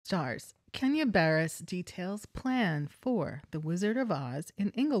stars. Kenya Barris details plan for The Wizard of Oz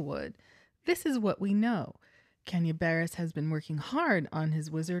in Inglewood. This is what we know. Kenya Barris has been working hard on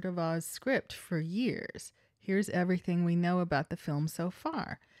his Wizard of Oz script for years. Here's everything we know about the film so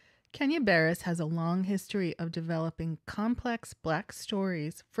far. Kenya Barris has a long history of developing complex black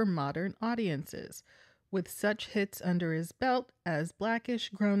stories for modern audiences, with such hits under his belt as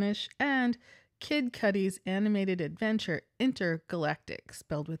Blackish, Grownish, and Kid Cudi's animated adventure Intergalactic,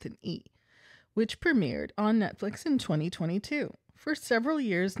 spelled with an E, which premiered on Netflix in 2022. For several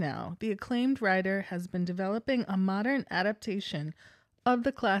years now, the acclaimed writer has been developing a modern adaptation of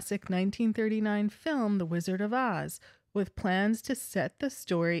the classic 1939 film The Wizard of Oz, with plans to set the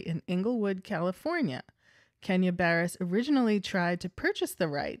story in Inglewood, California. Kenya Barris originally tried to purchase the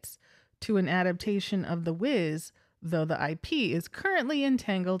rights to an adaptation of The Wiz, though the IP is currently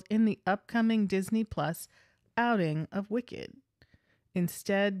entangled in the upcoming Disney Plus outing of Wicked.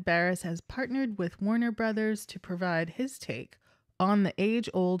 Instead, Barris has partnered with Warner Brothers to provide his take on the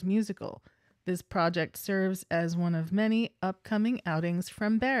age-old musical. This project serves as one of many upcoming outings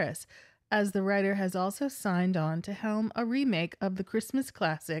from Barris, as the writer has also signed on to helm a remake of the Christmas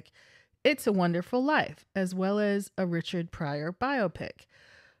classic It's a Wonderful Life, as well as a Richard Pryor biopic.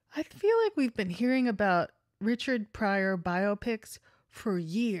 I feel like we've been hearing about Richard Pryor biopics for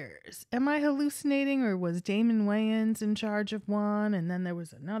years. Am I hallucinating, or was Damon Wayans in charge of one and then there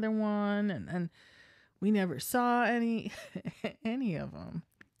was another one and then we never saw any any of them?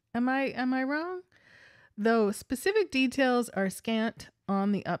 Am I wrong? Though specific details are scant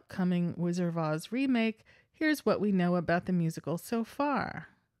on the upcoming Wizard of Oz remake, here's what we know about the musical so far.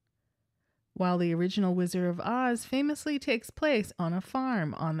 While the original Wizard of Oz famously takes place on a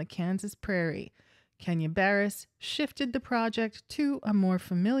farm on the Kansas prairie, Kenya Barris shifted the project to a more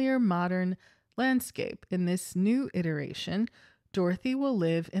familiar modern landscape. In this new iteration, Dorothy will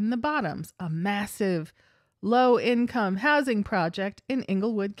live in the Bottoms, a massive low-income housing project in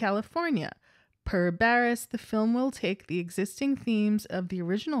Inglewood, California. Per Barris, the film will take the existing themes of the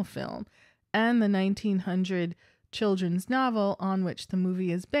original film and the 1900 children's novel on which the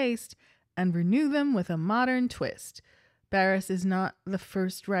movie is based and renew them with a modern twist. Barris is not the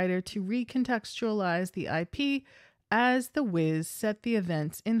first writer to recontextualize the IP, as The Wiz set the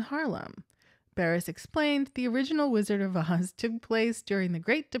events in Harlem. Barris explained the original Wizard of Oz took place during the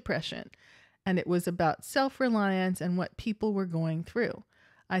Great Depression, and it was about self-reliance and what people were going through.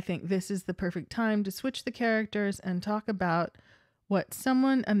 I think this is the perfect time to switch the characters and talk about what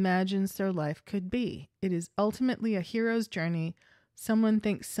someone imagines their life could be. It is ultimately a hero's journey. Someone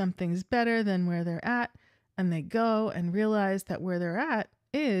thinks something's better than where they're at, and they go and realize that where they're at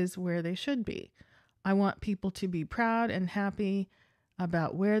is where they should be. I want people to be proud and happy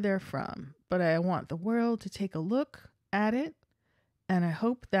about where they're from, but I want the world to take a look at it, and I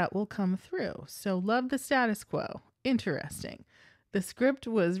hope that will come through. So love the status quo. Interesting. The script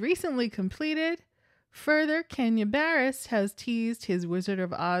was recently completed. Further, Kenya Barris has teased his Wizard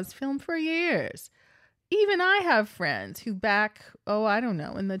of Oz film for years. Even I have friends who back,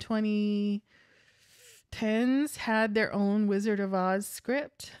 in the 2010s had their own Wizard of Oz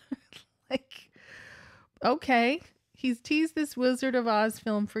script. Okay, he's teased this Wizard of Oz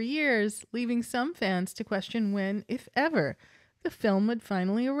film for years, leaving some fans to question when, if ever, the film would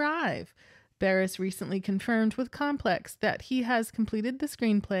finally arrive. Barris recently confirmed with Complex that he has completed the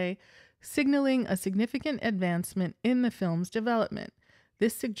screenplay, signaling a significant advancement in the film's development.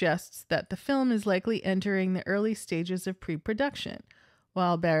 This suggests that the film is likely entering the early stages of pre-production.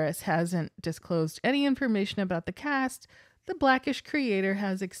 While Barris hasn't disclosed any information about the cast, the Blackish creator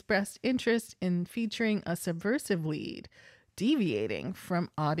has expressed interest in featuring a subversive lead, deviating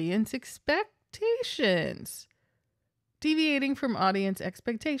from audience expectations.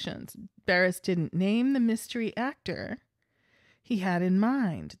 Barris didn't name the mystery actor he had in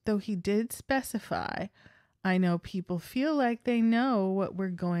mind, though he did specify, "I know people feel like they know what we're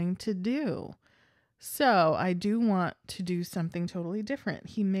going to do. So I do want to do something totally different."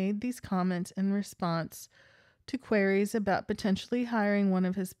 He made these comments in response to queries about potentially hiring one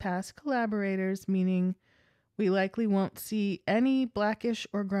of his past collaborators, meaning we likely won't see any Blackish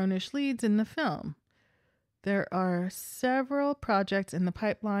or Grownish leads in the film. There are several projects in the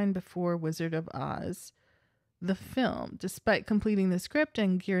pipeline before Wizard of Oz, the film. Despite completing the script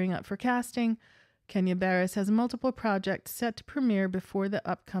and gearing up for casting, Kenya Barris has multiple projects set to premiere before the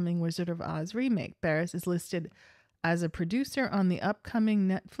upcoming Wizard of Oz remake. Barris is listed as a producer on the upcoming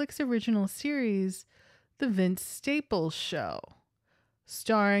Netflix original series, The Vince Staples Show,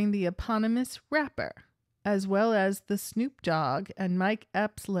 starring the eponymous rapper, as well as the Snoop Dogg and Mike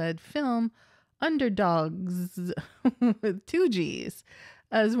Epps-led film Underdogs with 2 G's.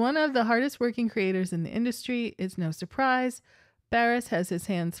 As one of the hardest working creators in the industry, it's no surprise Barris has his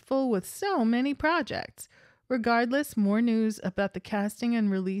hands full with so many projects. Regardless, more news about the casting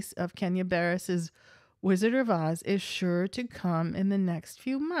and release of Kenya Barris's Wizard of Oz is sure to come in the next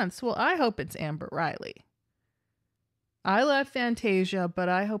few months. Well, I hope it's Amber Riley. I love Fantasia, but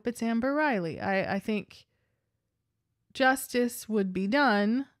I hope it's Amber Riley. I think justice would be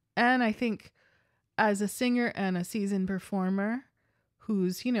done, and I think as a singer and a seasoned performer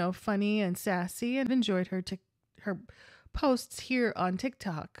who's, funny and sassy, and I've enjoyed her posts here on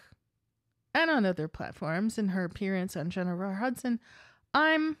TikTok and on other platforms and her appearance on Jennifer Hudson,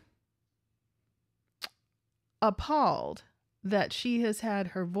 I'm appalled that she has had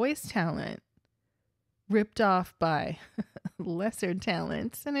her voice talent ripped off by lesser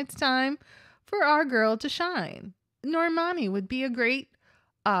talents, and it's time for our girl to shine. Normani would be a great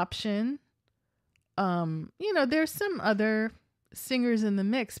option. There's some other singers in the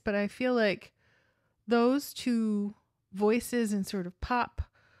mix, but I feel like those two voices and sort of pop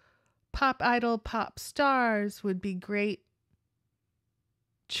idol, pop stars would be great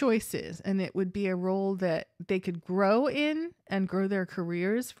choices, and it would be a role that they could grow in and grow their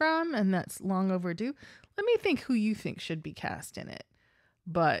careers from, and that's long overdue. Let me think who you think should be cast in it.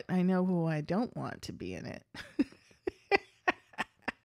 But I know who I don't want to be in it.